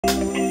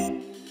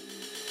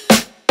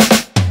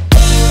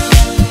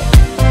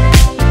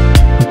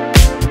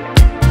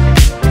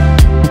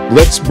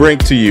let's bring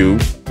to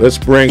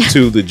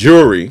the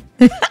jury,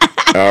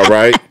 all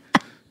right,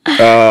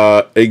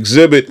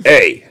 Exhibit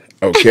A,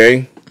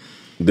 okay?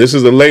 This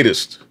is the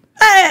latest.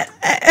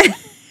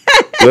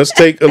 Let's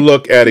take a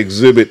look at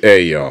Exhibit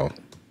A, y'all.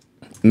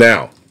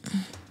 Now,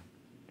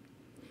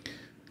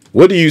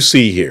 what do you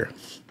see here?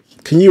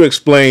 Can you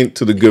explain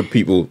to the good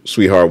people,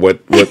 sweetheart,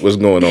 what was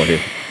going on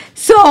here?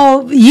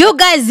 So you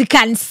guys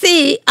can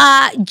see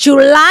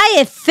July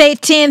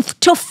 13th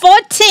to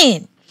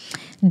 14th,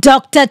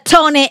 Dr.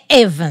 Tony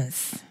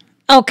Evans.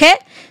 Okay?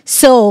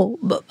 So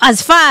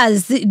as far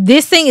as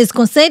this thing is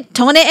concerned,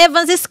 Tony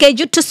Evans is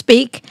scheduled to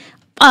speak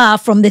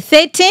from the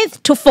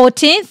 13th to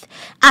 14th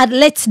at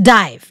Let's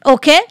Dive.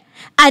 Okay?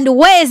 And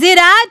where is it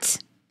at?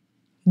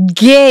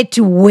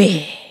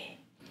 GateWay.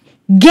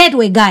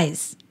 GateWay,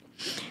 guys.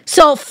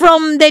 So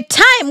from the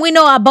time we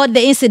know about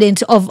the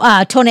incident of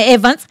Tony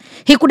Evans,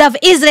 he could have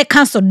easily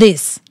canceled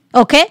this,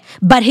 okay?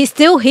 But he's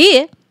still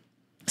here,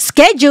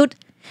 scheduled.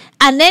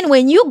 And then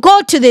when you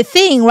go to the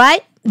thing,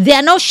 right, they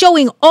are not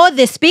showing all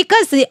the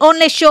speakers. They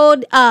only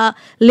showed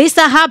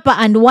Lisa Harper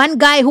and one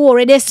guy who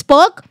already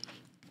spoke.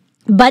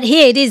 But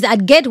here it is at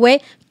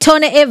GateWay,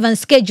 Tony Evans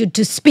scheduled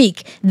to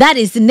speak. That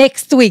is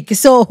next week.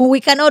 So we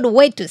cannot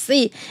wait to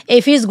see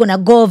if he's going to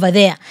go over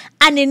there.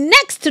 And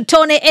next to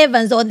Tony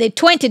Evans on the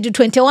 20 to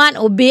 21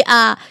 will be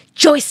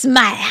Joyce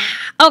Meyer.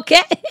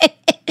 Okay?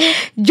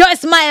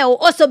 Joyce Meyer will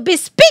also be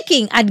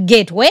speaking at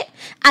GateWay.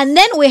 And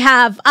then we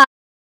have...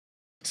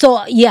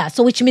 So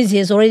which means he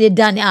has already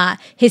done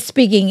his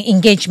speaking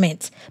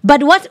engagement.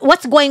 But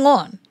what's going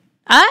on?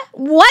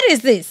 What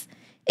is this?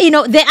 You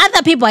know, the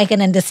other people I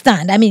can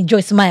understand. I mean,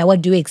 Joyce Meyer,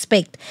 what do you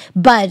expect?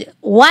 But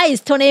why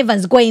is Tony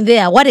Evans going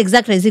there? What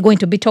exactly is he going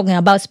to be talking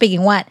about,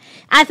 speaking what?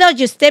 I thought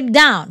you stepped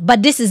down,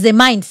 but this is the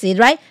mindset,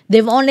 right?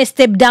 They've only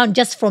stepped down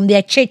just from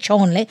their church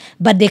only,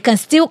 but they can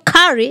still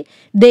carry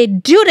the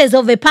duties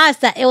of a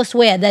pastor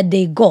elsewhere that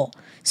they go.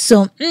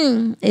 So,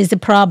 is the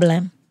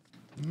problem.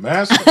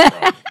 Massive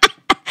problem.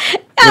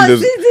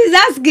 He's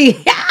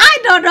asking. I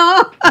don't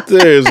know.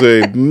 There's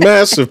a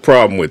massive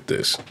problem with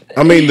this.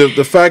 I mean,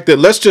 the fact that,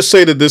 let's just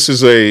say that this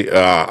is a,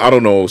 I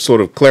don't know,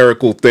 sort of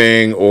clerical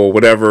thing or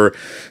whatever,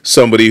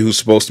 somebody who's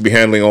supposed to be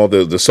handling all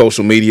the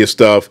social media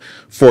stuff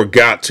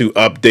forgot to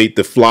update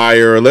the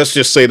flyer. Let's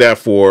just say that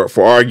for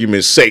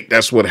argument's sake,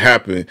 that's what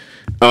happened.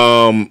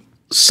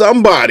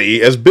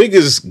 Somebody, as big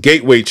as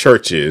GateWay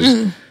Church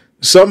is,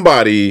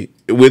 somebody...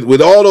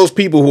 With all those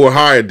people who are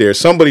hired there,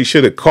 somebody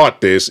should have caught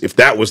this if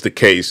that was the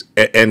case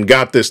and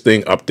got this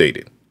thing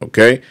updated,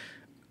 okay?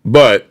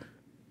 But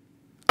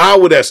I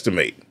would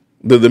estimate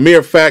that the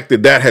mere fact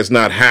that has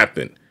not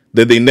happened,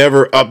 that they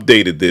never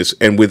updated this,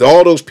 and with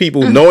all those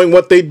people knowing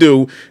what they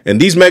do,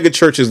 and these mega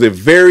churches, they're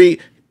very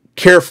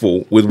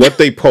careful with what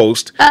they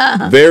post,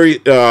 very,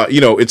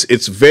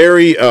 it's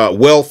very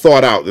well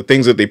thought out, the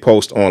things that they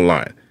post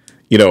online.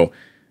 You know,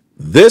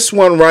 this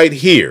one right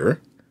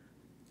here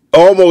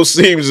almost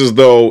seems as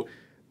though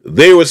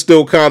they were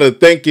still kind of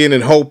thinking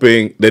and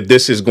hoping that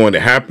this is going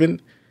to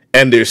happen,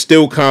 and they're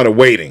still kind of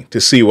waiting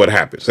to see what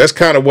happens. That's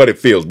kind of what it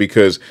feels,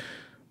 because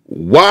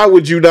why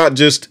would you not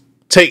just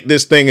take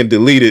this thing and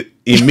delete it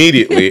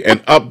immediately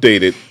and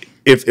update it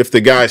if the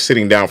guy's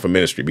sitting down for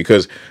ministry?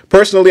 Because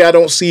personally, I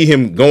don't see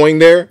him going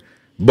there,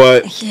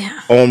 but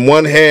on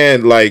one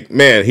hand, like,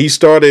 man, he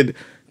started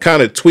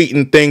kind of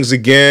tweeting things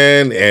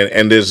again,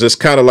 and there's this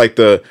kind of like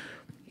the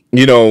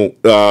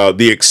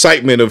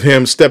excitement of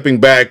him stepping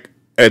back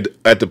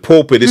at the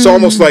pulpit. It's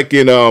almost like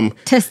in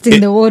testing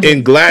the water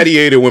in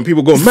Gladiator when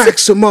people go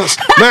Maximus,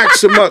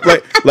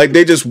 like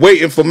they're just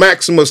waiting for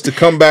Maximus to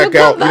come back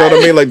out. You know what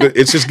I mean? Like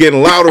it's just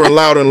getting louder and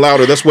louder and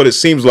louder. That's what it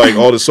seems like.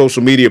 All the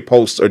social media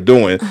posts are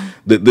doing.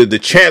 The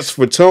chants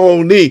for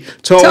Tony,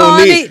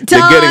 they're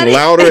getting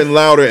louder and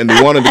louder, and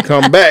they wanted to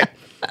come back.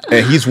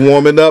 And he's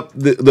warming up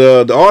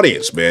the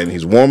audience, man.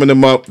 He's warming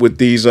them up with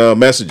these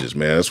messages,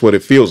 man. That's what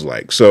it feels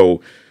like.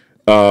 So.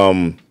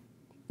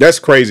 That's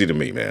crazy to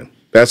me, man.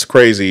 That's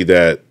crazy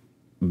that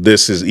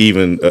this is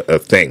even a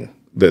thing.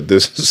 That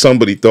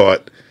somebody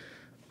thought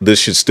this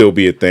should still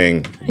be a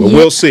thing. But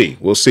we'll see.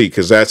 We'll see,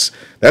 because that's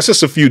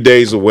just a few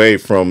days away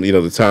from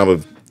the time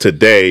of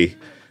today.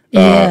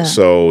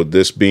 So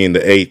this being the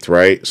 8th,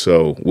 right?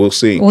 So we'll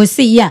see. We'll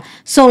see. Yeah.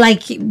 So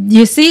like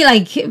you see,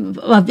 like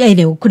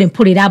they couldn't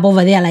put it up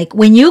over there. Like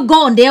when you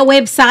go on their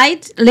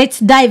website, Let's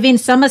Dive In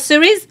Summer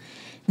Series.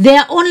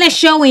 They're only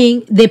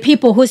showing the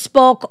people who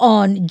spoke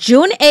on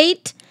June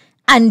 8th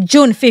and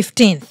June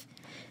 15th.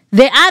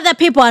 The other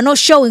people are not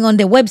showing on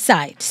the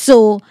website.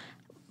 So,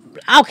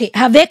 okay,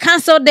 have they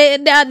canceled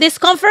this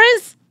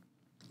conference?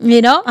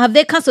 Have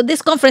they canceled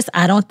this conference?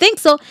 I don't think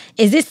so.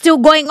 Is it still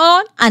going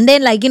on? And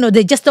then,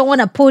 they just don't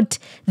want to put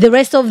the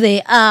rest of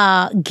the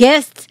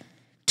guests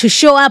to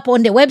show up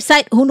on the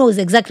website. Who knows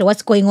exactly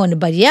what's going on?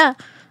 But yeah.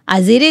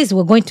 As it is,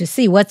 we're going to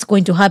see what's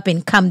going to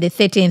happen come the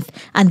 13th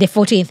and the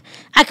 14th.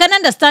 I can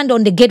understand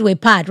on the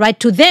GateWay part, right?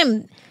 To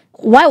them,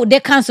 why would they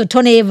cancel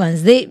Tony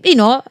Evans? They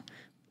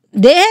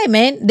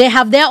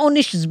have their own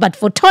issues. But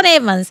for Tony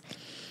Evans,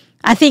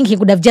 I think he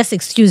could have just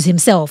excused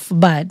himself.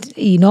 But,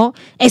 you know,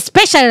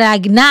 especially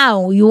like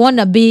now, you want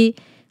to be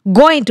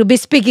going to be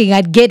speaking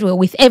at GateWay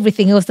with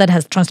everything else that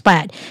has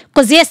transpired.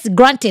 Because yes,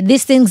 granted,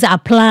 these things are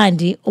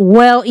planned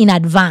well in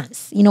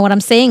advance. You know what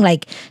I'm saying?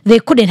 Like, they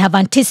couldn't have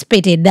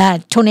anticipated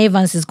that Tony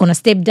Evans is going to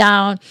step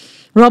down.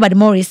 Robert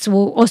Morris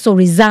will also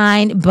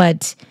resign.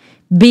 But,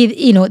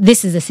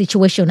 this is the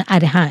situation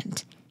at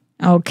hand.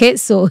 Okay,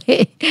 so,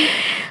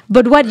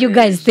 but what do you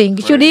guys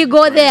think? Should he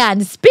go there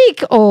and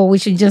speak, or we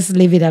should just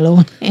leave it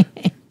alone?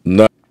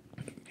 No.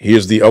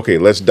 Okay,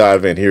 let's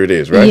dive in. Here it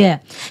is,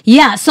 right?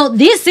 Yeah. So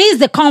this is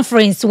the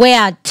conference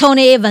where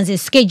Tony Evans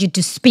is scheduled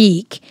to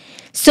speak.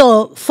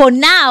 So for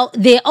now,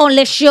 they're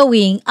only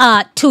showing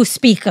 2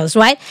 speakers,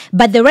 right?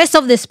 But the rest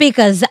of the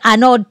speakers are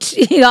not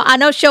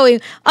showing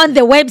on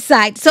the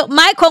website. So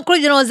my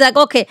conclusion was like,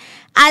 okay,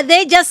 are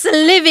they just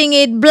leaving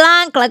it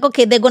blank? Like,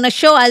 okay, they're going to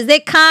show as they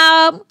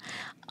come,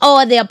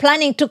 or they are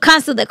planning to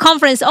cancel the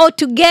conference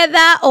altogether,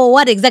 or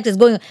what exactly is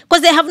going on?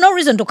 Because they have no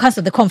reason to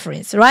cancel the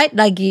conference, right?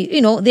 Like,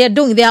 they are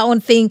doing their own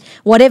thing.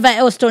 Whatever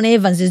else Tony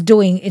Evans is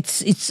doing, it's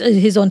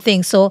his own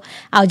thing. So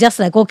I was just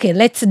like, okay,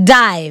 let's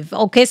dive.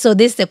 Okay, so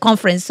this is the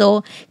conference.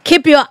 So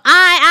keep your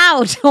eye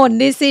out on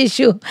this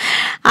issue.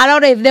 I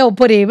don't know if they'll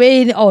put him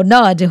in or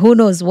not. Who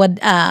knows what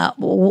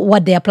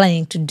they are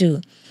planning to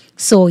do.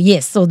 So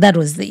yes, so that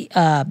was the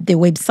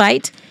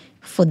website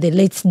for the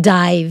Let's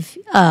Dive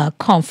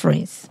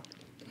conference.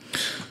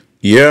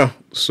 Yeah,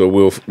 so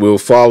we'll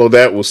follow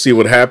that. We'll see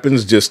what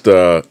happens. Just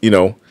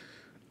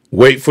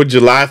wait for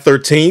July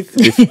 13th.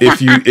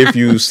 If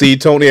you see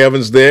Tony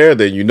Evans there,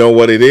 then you know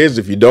what it is.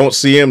 If you don't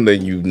see him,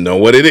 then you know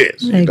what it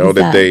is. You know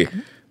that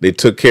they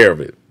took care of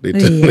it. They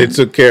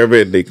took care of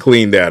it. And they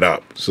cleaned that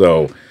up.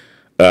 So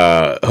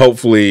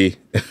hopefully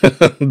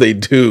they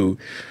do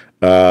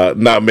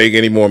not make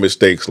any more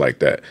mistakes like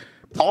that.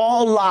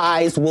 All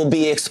lies will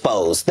be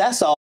exposed.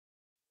 That's all.